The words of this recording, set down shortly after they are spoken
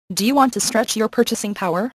Do you want to stretch your purchasing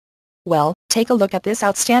power? Well, take a look at this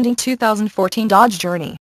outstanding 2014 Dodge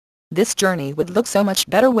Journey. This Journey would look so much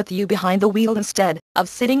better with you behind the wheel instead of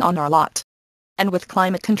sitting on our lot. And with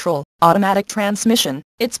climate control, automatic transmission,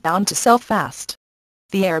 it's bound to sell fast.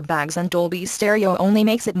 The airbags and Dolby stereo only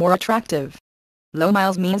makes it more attractive. Low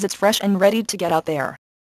miles means it's fresh and ready to get out there.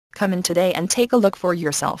 Come in today and take a look for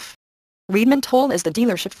yourself. Reedman Toll is the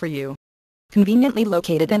dealership for you. Conveniently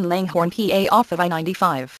located in Langhorne, PA off of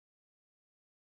I-95.